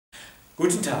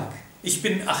Guten Tag, ich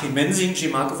bin Achim Mensing,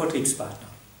 JEMAKO Vertriebspartner.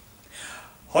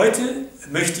 Heute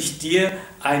möchte ich dir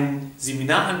ein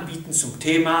Seminar anbieten zum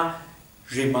Thema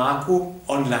JEMAKO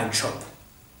Online-Shop.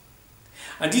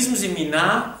 An diesem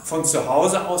Seminar von zu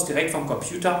Hause aus, direkt vom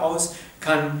Computer aus,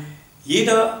 kann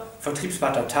jeder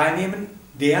Vertriebspartner teilnehmen,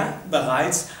 der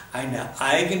bereits eine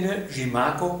eigene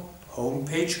JEMAKO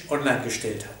Homepage online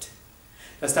gestellt hat.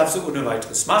 Das darfst du ohne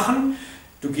weiteres machen.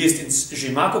 Du gehst ins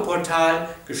JEMAKO-Portal,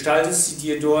 gestaltest sie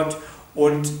dir dort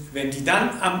und wenn die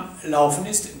dann am Laufen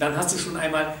ist, dann hast du schon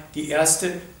einmal die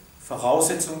erste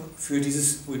Voraussetzung für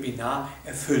dieses Webinar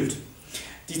erfüllt.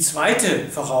 Die zweite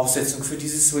Voraussetzung für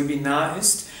dieses Webinar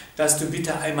ist, dass du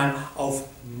bitte einmal auf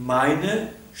meine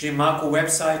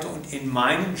JEMAKO-Webseite und in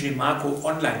meinen JEMAKO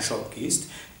Online-Shop gehst,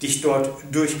 dich dort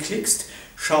durchklickst,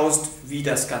 schaust, wie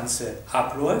das Ganze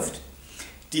abläuft,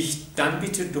 dich dann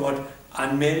bitte dort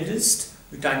anmeldest,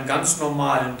 mit deinen ganz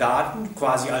normalen Daten,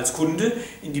 quasi als Kunde,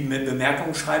 in die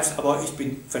Bemerkung schreibst, aber ich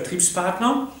bin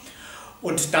Vertriebspartner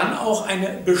und dann auch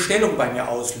eine Bestellung bei mir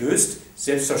auslöst.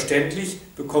 Selbstverständlich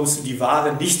bekommst du die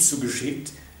Ware nicht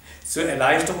zugeschickt. Zur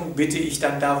Erleichterung bitte ich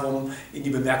dann darum, in die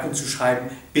Bemerkung zu schreiben,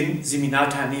 bin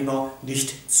Seminarteilnehmer,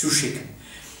 nicht zuschicken.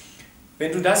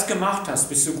 Wenn du das gemacht hast,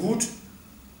 bist du gut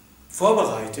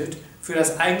vorbereitet für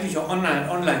das eigentliche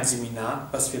Online-Seminar,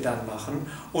 was wir dann machen,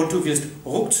 und du wirst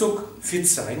ruckzuck fit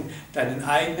sein, deinen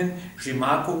eigenen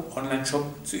JEMAKO Online-Shop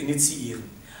zu initiieren.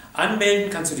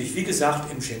 Anmelden kannst du dich, wie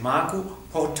gesagt, im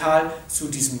JEMAKO-Portal zu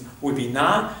diesem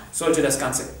Webinar. Sollte das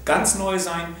Ganze ganz neu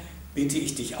sein, bitte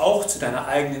ich dich auch zu deiner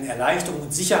eigenen Erleichterung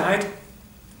und Sicherheit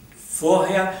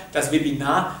vorher das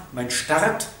Webinar, mein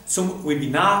Start zum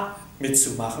Webinar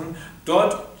mitzumachen.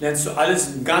 Dort lernst du alles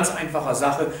in ganz einfacher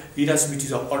Sache, wie das mit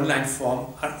dieser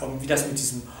Online-Form, wie das mit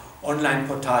diesem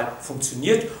Online-Portal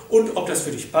funktioniert und ob das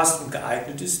für dich passt und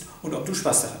geeignet ist und ob du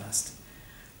Spaß daran hast.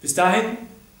 Bis dahin,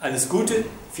 alles Gute,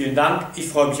 vielen Dank, ich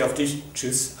freue mich auf dich.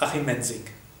 Tschüss, Achim Mensing.